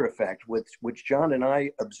this other effect, which John and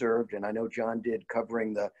I observed, and I know John did,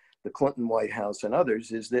 covering the Clinton White House and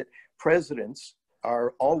others, is that presidents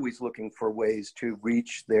are always looking for ways to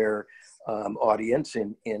reach their audience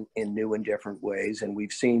in new and different ways. And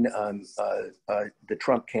we've seen the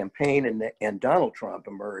Trump campaign and Donald Trump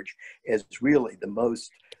emerge as really the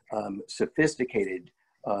most sophisticated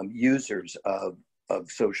users of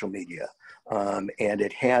social media. And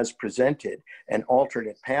it has presented an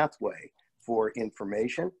alternate pathway for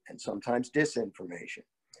information and sometimes disinformation.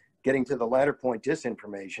 Getting to the latter point,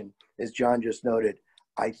 disinformation, as John just noted,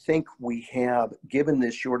 I think we have, given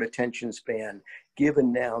this short attention span,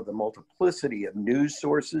 given now the multiplicity of news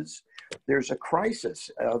sources, there's a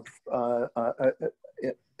crisis of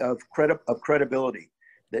credibility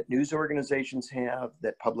that news organizations have,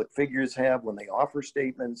 that public figures have when they offer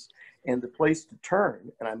statements, and the place to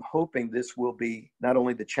turn. And I'm hoping this will be not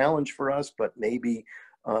only the challenge for us, but maybe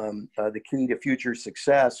the key to future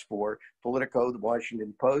success for Politico, the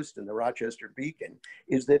Washington Post, and the Rochester Beacon,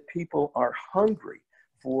 is that people are hungry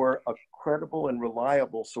for a credible and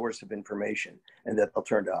reliable source of information, and that they'll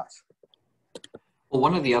turn to us. Well,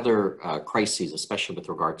 one of the other crises, especially with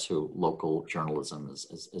regard to local journalism,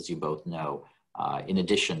 as you both know, in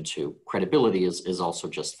addition to credibility, is also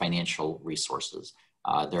just financial resources.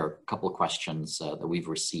 There are a couple of questions that we've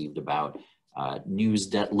received about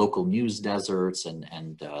local news deserts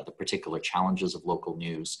and the particular challenges of local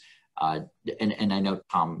news. And I know,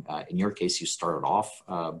 Tom, in your case, you started off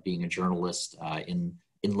being a journalist at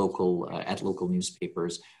local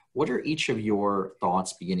newspapers. What are each of your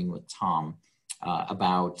thoughts, beginning with Tom,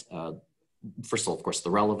 about, first of all, of course, the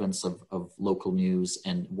relevance of local news,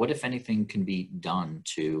 and what, if anything, can be done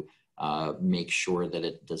to make sure that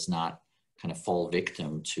it does not kind of fall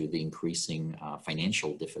victim to the increasing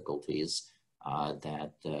financial difficulties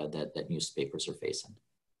that newspapers are facing?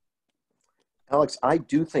 Alex, I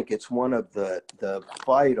do think it's one of the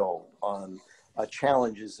vital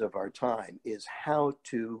challenges of our time, is how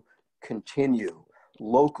to continue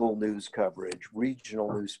local news coverage,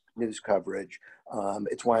 regional news coverage.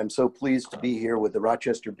 It's why I'm so pleased to be here with the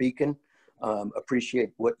Rochester Beacon.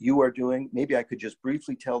 Appreciate what you are doing. Maybe I could just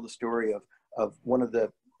briefly tell the story of one of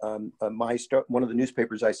the one of the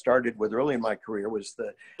newspapers I started with early in my career was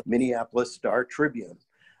the Minneapolis Star-Tribune.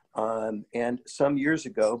 And some years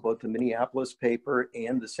ago, both the Minneapolis paper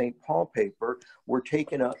and the St. Paul paper were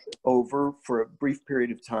taken over for a brief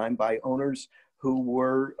period of time by owners who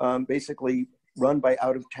were basically run by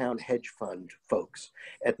out-of-town hedge fund folks.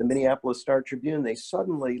 At the Minneapolis Star-Tribune, they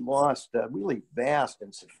suddenly lost a really vast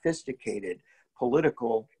and sophisticated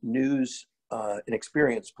political news, an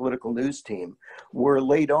experienced political news team, were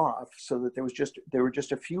laid off, so that there were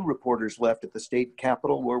just a few reporters left at the state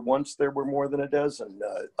capitol, where once there were more than a dozen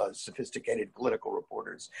sophisticated political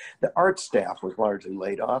reporters. The art staff was largely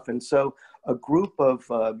laid off, and so a group of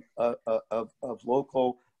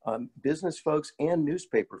local business folks and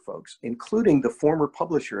newspaper folks, including the former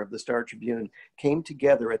publisher of the Star-Tribune, came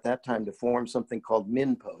together at that time to form something called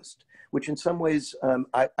MinPost, which in some ways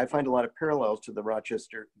I find a lot of parallels to the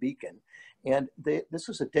Rochester Beacon. And this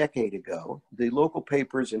was a decade ago. The local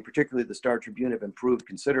papers, and particularly the Star-Tribune, have improved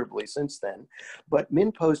considerably since then, but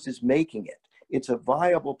MinPost is making it. It's a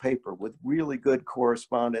viable paper with really good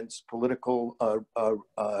correspondence, political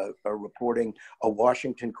reporting, a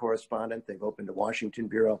Washington correspondent. They've opened a Washington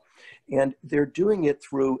bureau, and they're doing it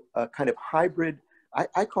through a kind of hybrid,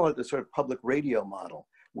 I call it the sort of public radio model,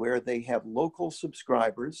 where they have local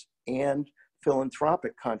subscribers and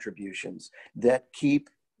philanthropic contributions that keep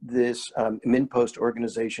this MinPost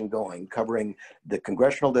organization going, covering the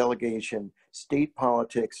congressional delegation, state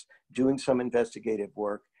politics, doing some investigative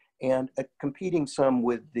work, and competing some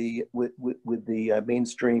with the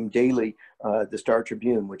mainstream daily, the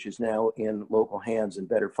Star-Tribune, which is now in local hands and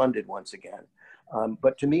better funded once again.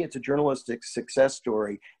 But to me, it's a journalistic success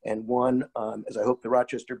story, and one, as I hope the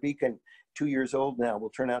Rochester Beacon, 2 years old now,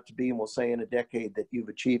 will turn out to be, and we'll say in a decade that you've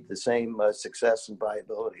achieved the same success and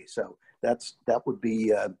viability. So that would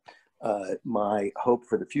be my hope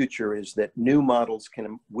for the future, is that new models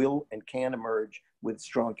will and can emerge with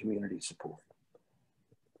strong community support.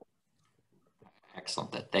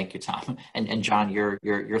 Excellent. Thank you, Tom. And John, your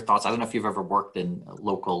thoughts. I don't know if you've ever worked as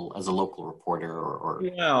a local reporter or.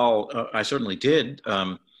 Well, I certainly did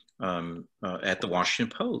at the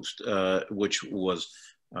Washington Post, which was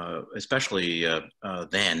especially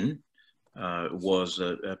then was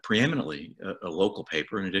preeminently a local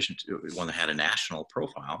paper, in addition to one that had a national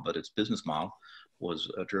profile, but its business model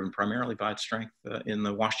was driven primarily by its strength in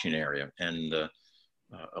the Washington area, and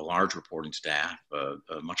a large reporting staff,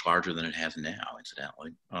 much larger than it has now,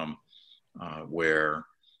 incidentally, where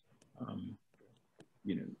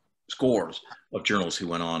scores of journalists who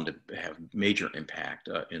went on to have major impact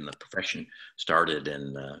in the profession started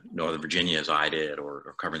in Northern Virginia, as I did,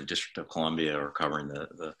 or covering the District of Columbia, or covering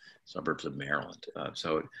the suburbs of Maryland.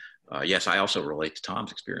 So yes, I also relate to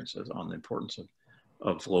Tom's experiences on the importance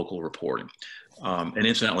of local reporting. And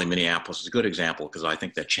incidentally, Minneapolis is a good example, because I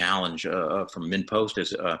think the challenge from MinPost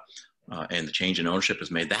is, and the change in ownership has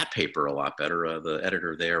made that paper a lot better. The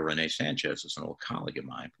editor there, Renee Sanchez, is an old colleague of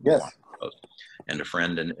mine from yes. Post, and a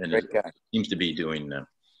friend, and seems to be doing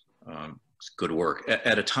good work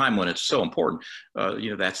at a time when it's so important.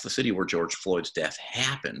 That's the city where George Floyd's death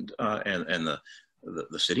happened, and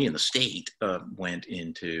the city and the state went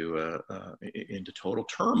into total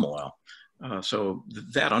turmoil. So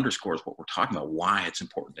that underscores what we're talking about, why it's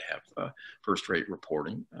important to have first-rate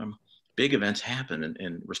reporting. Big events happen,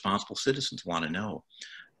 and responsible citizens want to know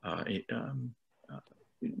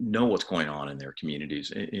what's going on in their communities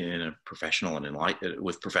in a professional and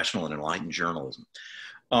enlightened journalism.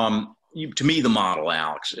 To me, the model,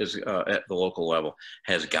 Alex, is at the local level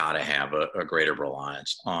has got to have a greater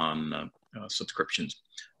reliance on subscriptions.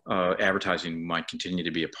 Advertising might continue to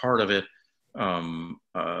be a part of it,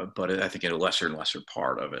 but I think a lesser and lesser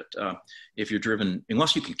part of it. If you're driven,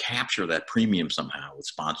 unless you can capture that premium somehow with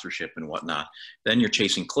sponsorship and whatnot, then you're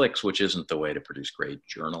chasing clicks, which isn't the way to produce great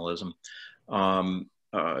journalism.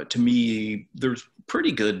 To me, there's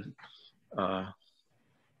pretty good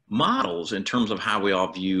models in terms of how we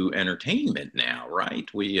all view entertainment now,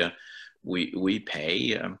 right? We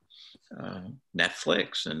pay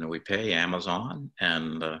Netflix, and we pay Amazon,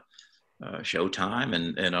 and Showtime,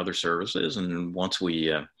 and other services, and once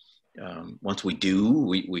we do,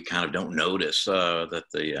 we kind of don't notice that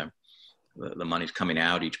the money's coming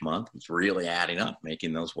out each month. It's really adding up,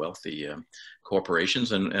 making those wealthy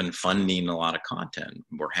corporations and funding a lot of content.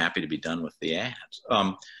 We're happy to be done with the ads.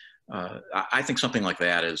 I think something like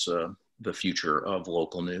that is the future of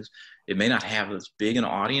local news. It may not have as big an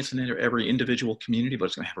audience in every individual community, but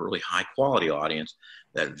it's going to have a really high quality audience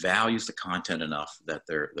that values the content enough that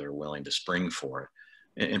they're willing to spring for it.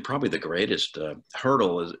 And probably the greatest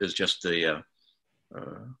hurdle is just the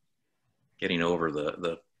getting over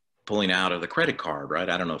the pulling out of the credit card, right?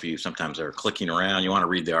 I don't know if you sometimes are clicking around, you want to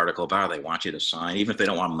read the article about it, they want you to sign, even if they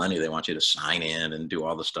don't want money, they want you to sign in and do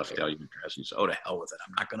all the stuff, tell you address. You say, oh, to hell with it,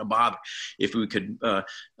 I'm not going to bother. If we could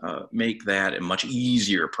make that a much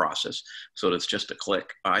easier process so that it's just a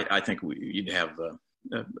click, I think you'd have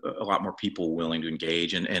a lot more people willing to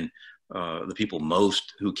engage, and the people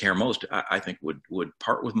who care most, I think would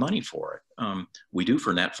part with money for it. We do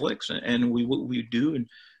for Netflix, and we do and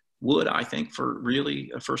would, I think, for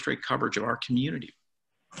really a first-rate coverage of our community.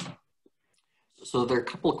 So there are a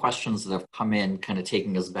couple of questions that have come in, kind of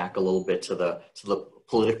taking us back a little bit to the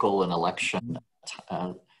political and election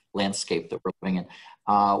landscape that we're living in.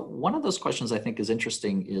 One of those questions I think is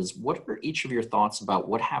interesting is, what are each of your thoughts about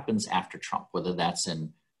what happens after Trump, whether that's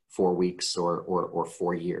in 4 weeks or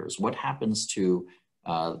 4 years? What happens to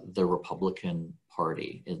the Republican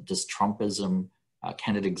Party? Does Trumpism,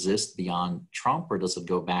 can it exist beyond Trump, or does it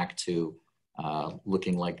go back to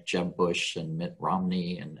looking like Jeb Bush and Mitt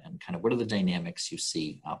Romney, and kind of what are the dynamics you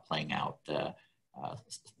see playing out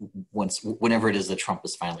whenever it is that Trump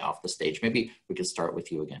is finally off the stage? Maybe we could start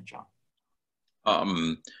with you again, John.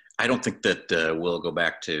 I don't think that we'll go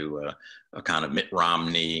back to a kind of Mitt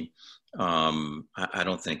Romney. I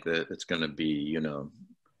don't think that it's going to be,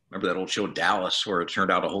 remember that old show Dallas, where it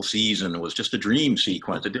turned out a whole season was just a dream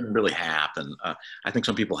sequence. It didn't really happen. I think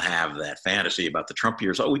some people have that fantasy about the Trump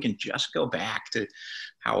years. Oh, we can just go back to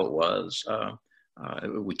how it was.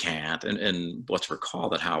 We can't. And let's recall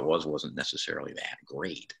that how it wasn't necessarily that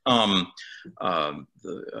great.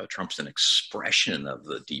 Trump's an expression of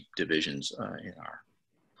the deep divisions in our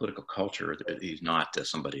political culture. He's not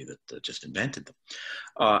somebody that just invented them.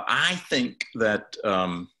 I think that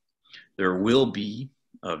there will be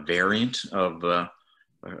a variant of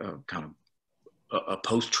kind of a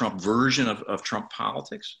post-Trump version of Trump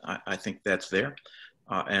politics. I think that's there.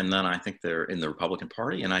 And then I think they're in the Republican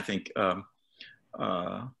Party. And I think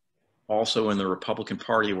also in the Republican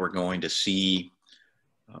Party, we're going to see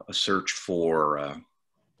a search for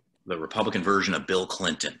the Republican version of Bill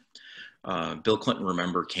Clinton. Bill Clinton,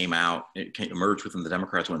 remember, emerged within the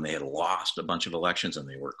Democrats when they had lost a bunch of elections and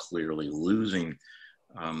they were clearly losing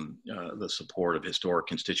the support of historic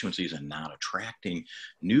constituencies and not attracting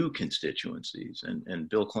new constituencies. And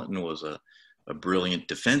Bill Clinton was a brilliant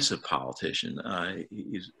defensive politician.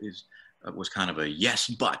 He was kind of a yes,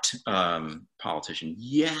 but politician.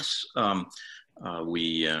 Yes,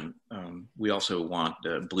 we also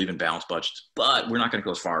believe in balanced budgets, but we're not going to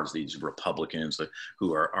go as far as these Republicans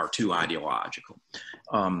who are too ideological.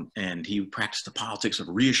 And he practiced the politics of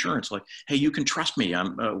reassurance, like, hey, you can trust me.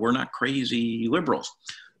 We're not crazy liberals.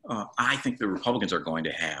 I think the Republicans are going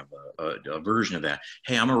to have a version of that.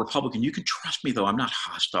 Hey, I'm a Republican. You can trust me, though. I'm not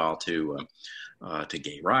hostile to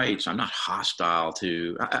gay rights. I'm not hostile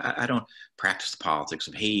to. I don't practice the politics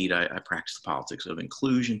of hate. I practice the politics of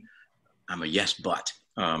inclusion. I'm a yes, but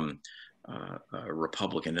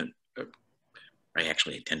Republican. And I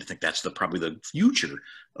actually tend to think that's probably the future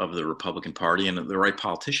of the Republican Party, and the right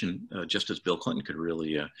politician, just as Bill Clinton could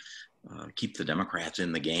really keep the Democrats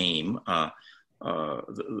in the game. A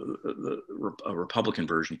Republican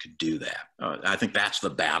version could do that. I think that's the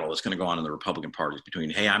battle that's going to go on in the Republican Party, between,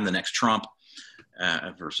 hey, I'm the next Trump,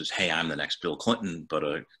 versus, hey, I'm the next Bill Clinton, but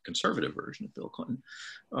a conservative version of Bill Clinton.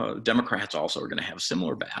 Democrats also are going to have a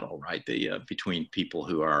similar battle, right? Between people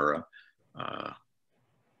who are,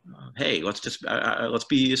 hey, let's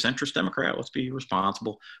be a centrist Democrat, let's be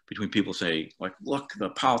responsible, between people say, like, look, the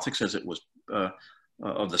politics as it was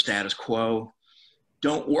of the status quo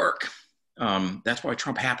don't work. That's why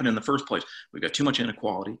Trump happened in the first place. We've got too much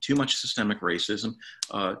inequality, too much systemic racism,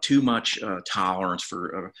 too much tolerance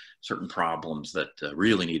for certain problems that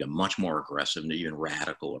really need a much more aggressive and even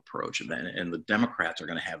radical approach. And the Democrats are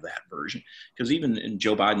going to have that version, because even in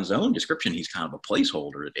Joe Biden's own description, he's kind of a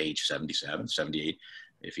placeholder at age 77, 78,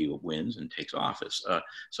 if he wins and takes office.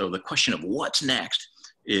 So the question of what's next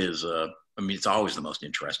is, it's always the most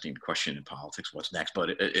interesting question in politics, what's next, but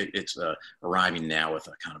it's arriving now with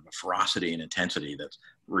a kind of a ferocity and intensity that's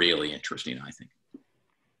really interesting, I think.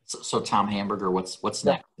 So Tom Hamburger, what's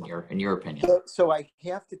next in your opinion? So I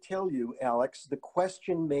have to tell you, Alex, the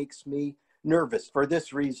question makes me nervous for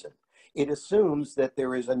this reason. It assumes that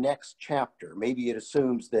there is a next chapter. Maybe it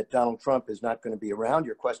assumes that Donald Trump is not going to be around.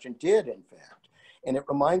 Your question did, in fact. And it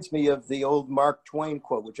reminds me of the old Mark Twain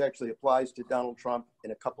quote, which actually applies to Donald Trump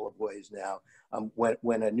in a couple of ways now.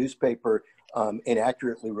 When a newspaper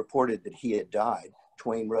inaccurately reported that he had died,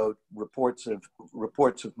 Twain wrote, reports of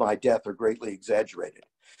my death are greatly exaggerated.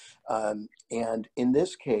 And in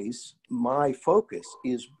this case, my focus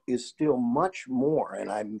is still much more,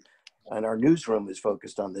 and our newsroom is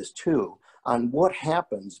focused on this too, on what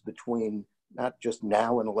happens between not just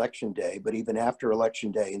now and election day, but even after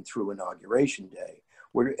election day and through inauguration day.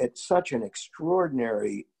 We're at such an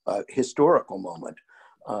extraordinary historical moment.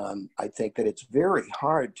 I think that it's very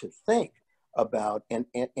hard to think about, and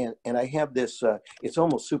I have this, it's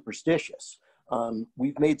almost superstitious.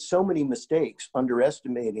 We've made so many mistakes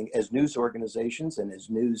underestimating, as news organizations and as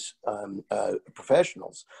news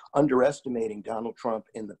professionals, underestimating Donald Trump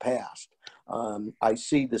in the past. I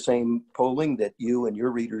see the same polling that you and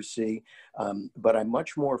your readers see, but I'm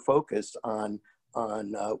much more focused on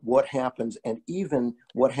what happens, and even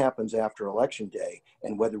what happens after Election Day,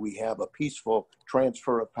 and whether we have a peaceful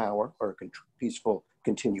transfer of power or a peaceful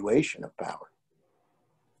continuation of power.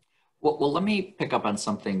 Well, let me pick up on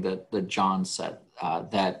something that John said,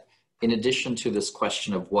 that in addition to this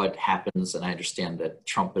question of what happens, and I understand that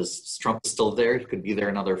Trump is still there, he could be there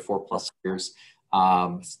another 4+ years,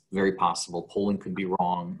 very possible, polling could be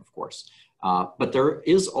wrong, of course. But there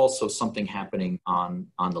is also something happening on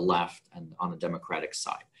the left and on the Democratic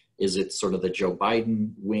side. Is it sort of the Joe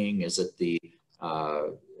Biden wing? Is it the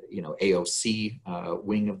AOC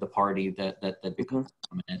wing of the party that becomes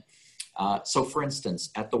dominant? So for instance,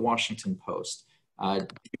 at the Washington Post, do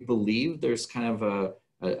you believe there's kind of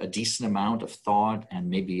a decent amount of thought and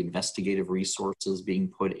maybe investigative resources being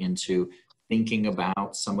put into thinking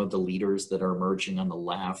about some of the leaders that are emerging on the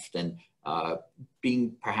left, and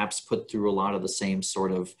being perhaps put through a lot of the same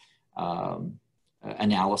sort of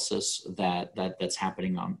analysis that's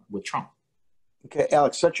happening with Trump? Okay,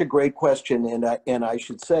 Alex, such a great question, and I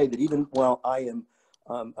should say that even while I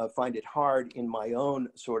find it hard in my own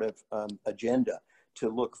sort of agenda to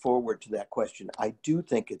look forward to that question, I do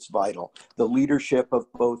think it's vital. The leadership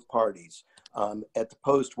of both parties. At the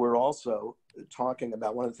Post, we're also talking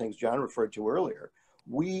about one of the things John referred to earlier.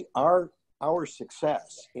 Our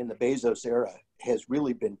success in the Bezos era has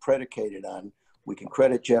really been predicated on, we can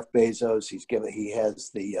credit Jeff Bezos. He has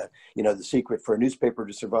the secret for a newspaper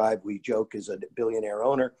to survive, we joke, is a billionaire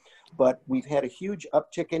owner, but we've had a huge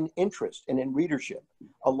uptick in interest and in readership.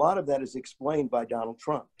 A lot of that is explained by Donald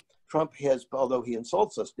Trump. Trump has, although he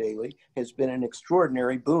insults us daily, has been an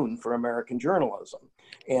extraordinary boon for American journalism.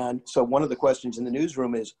 And so one of the questions in the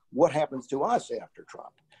newsroom is, what happens to us after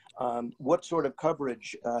Trump? What sort of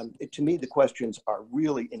coverage? To me, the questions are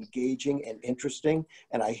really engaging and interesting.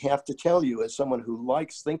 And I have to tell you, as someone who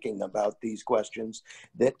likes thinking about these questions,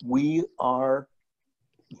 that we are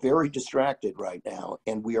very distracted right now.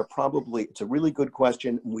 And we are probably, it's a really good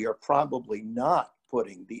question, we are probably not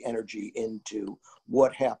putting the energy into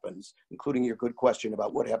what happens, including your good question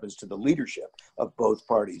about what happens to the leadership of both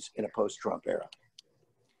parties in a post-Trump era.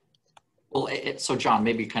 Well, so John,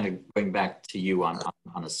 maybe kind of going back to you on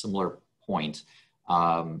a similar point.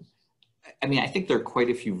 I mean, I think there are quite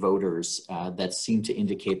a few voters that seem to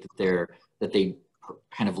indicate that they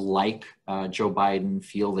kind of like Joe Biden,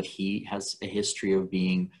 feel that he has a history of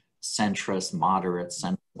being centrist, moderate,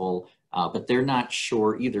 sensible, but they're not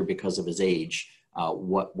sure either, because of his age,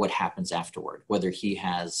 what happens afterward, whether he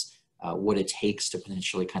has what it takes to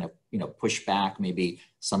potentially kind of, push back maybe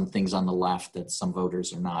some things on the left that some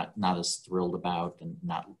voters are not as thrilled about and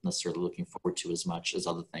not necessarily looking forward to as much as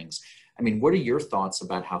other things. I mean, what are your thoughts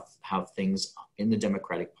about how things in the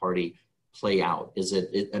Democratic Party play out? Does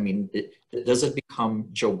it become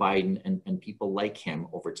Joe Biden and people like him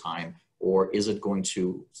over time, or is it going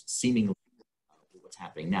to seemingly what's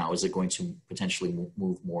happening now? Is it going to potentially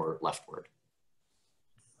move more leftward?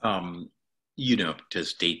 To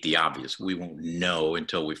state the obvious, we won't know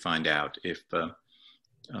until we find out if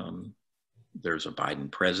there's a Biden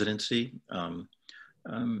presidency.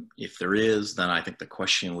 If there is, then I think the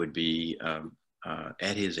question would be,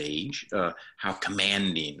 at his age, how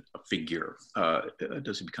commanding a figure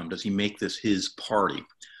does he become? Does he make this his party?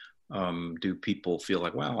 Do people feel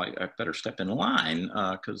like, well, I better step in line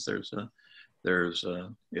because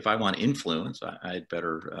if I want influence, I'd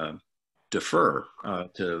better defer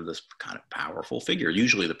to this kind of powerful figure.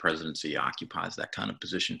 Usually the presidency occupies that kind of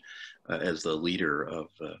position as the leader of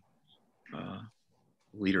the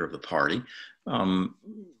party.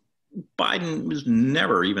 Biden was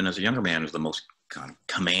never, even as a younger man, was the most kind of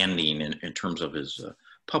commanding in terms of his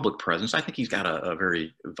public presence. I think he's got a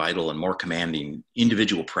very vital and more commanding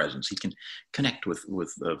individual presence. He can connect with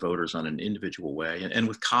voters on an individual way, and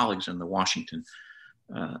with colleagues in the Washington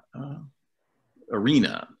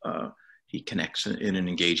arena. He connects in an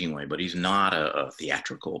engaging way, but he's not a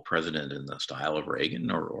theatrical president in the style of Reagan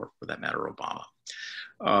or for that matter, Obama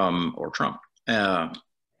or Trump.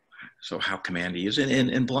 So how commanding he is,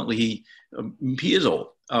 and bluntly, he is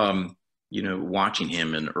old. Watching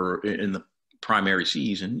him in the primary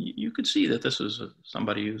season, you could see that this is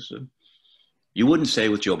somebody who's You wouldn't say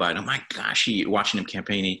with Joe Biden, oh my gosh, watching him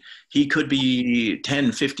campaign, he could be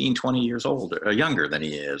 10, 15, 20 years older, younger than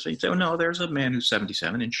he is. He'd say, oh no, there's a man who's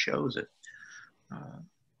 77 and shows it.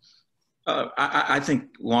 I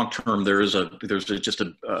think long-term there's a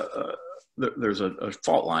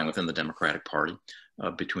fault line within the Democratic Party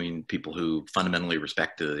between people who fundamentally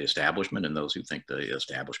respect the establishment and those who think the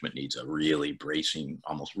establishment needs a really bracing,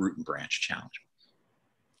 almost root and branch challenge.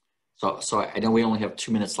 So I know we only have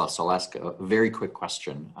 2 minutes left, so I'll ask a very quick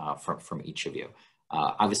question from each of you.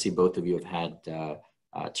 Obviously, both of you have had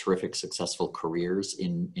terrific, successful careers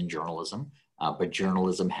in journalism, but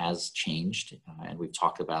journalism has changed, and we've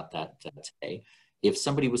talked about that today. If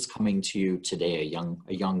somebody was coming to you today,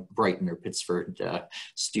 a young Brighton or Pittsford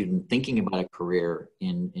student thinking about a career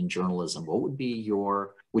in journalism, what would be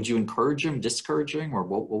would you encourage them, discourage them, or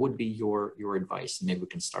what would be your advice? And maybe we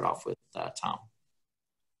can start off with Tom.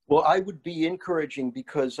 Well, I would be encouraging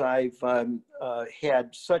because I've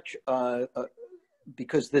had such,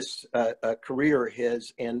 because this career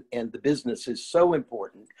has, and the business is so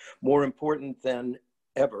important, more important than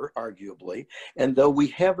ever, arguably. And though we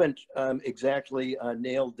haven't exactly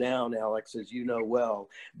nailed down, Alex, as you know well,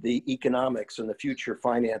 the economics and the future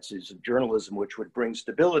finances of journalism, which would bring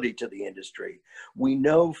stability to the industry, we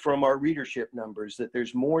know from our readership numbers that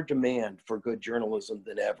there's more demand for good journalism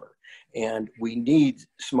than ever. And we need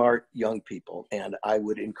smart young people. And I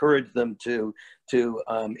would encourage them to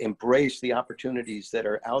embrace the opportunities that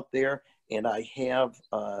are out there. And I have,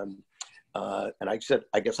 and I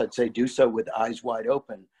guess I'd say do so with eyes wide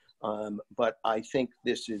open. But I think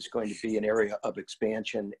this is going to be an area of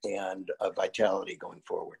expansion and vitality going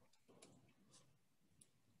forward.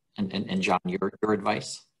 And John, your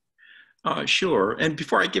advice? Sure. And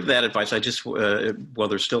before I give that advice, I just, well,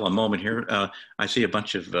 there's still a moment here. I see a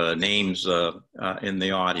bunch of names in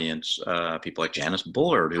the audience, people like Janice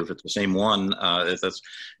Bullard, who, if it's the same one,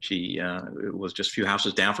 she was just a few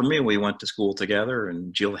houses down from me. We went to school together.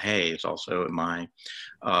 And Jill Hay is also in my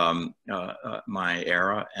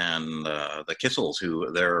era. And the Kissels,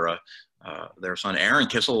 who their son Aaron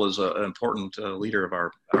Kissel is an important leader of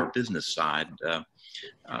our business side.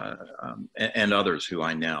 And others who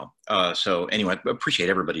I know. So anyway, I appreciate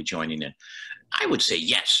everybody joining in. I would say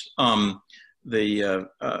yes.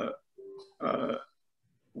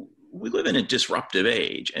 We live in a disruptive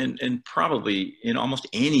age, and probably in almost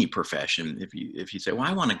any profession, if you say, well,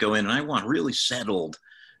 I want to go in and I want really settled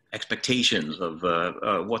expectations of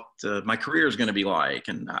what my career is going to be like.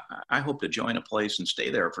 And I hope to join a place and stay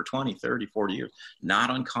there for 20, 30, 40 years. Not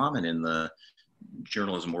uncommon in the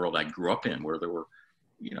journalism world I grew up in, where there were,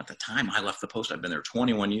 at the time I left the Post, I've been there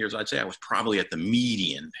 21 years. I'd say I was probably at the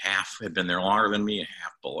median. Half had been there longer than me and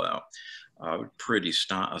half below. Pretty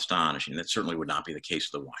astonishing. That certainly would not be the case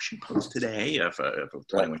of the Washington Post today. If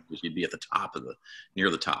 21 years, you'd be at the top of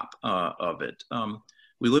near the top of it.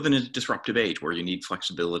 We live in a disruptive age where you need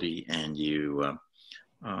flexibility, and you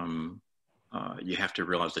have to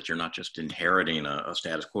realize that you're not just inheriting a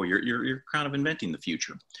status quo. You're kind of inventing the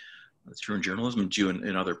future. It's true in journalism, true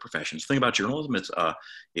in other professions. The thing about journalism,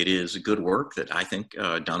 it is good work that I think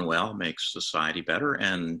done well makes society better,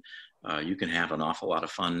 and you can have an awful lot of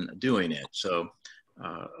fun doing it. So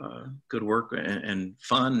good work and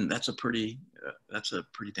fun, that's a pretty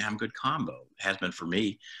damn good combo. It has been for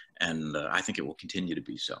me, and I think it will continue to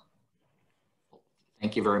be so.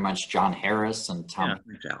 Thank you very much, John Harris and Tom,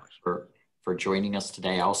 thanks, Alex, for joining us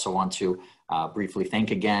today. I also want to briefly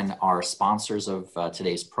thank again our sponsors of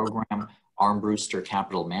today's program: Armbruster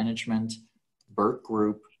Capital Management, Burke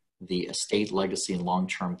Group, the Estate, Legacy, and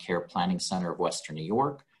Long-Term Care Planning Center of Western New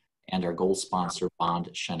York, and our gold sponsor, Bond,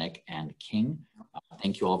 Shenik, and King.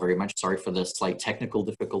 Thank you all very much. Sorry for the slight technical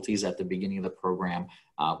difficulties at the beginning of the program,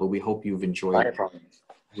 but we hope you've enjoyed a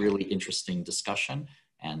really interesting discussion.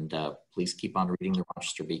 And please keep on reading the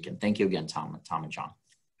Rochester Beacon. Thank you again, Tom and John.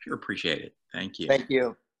 Sure, appreciate it. Thank you. Thank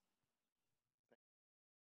you.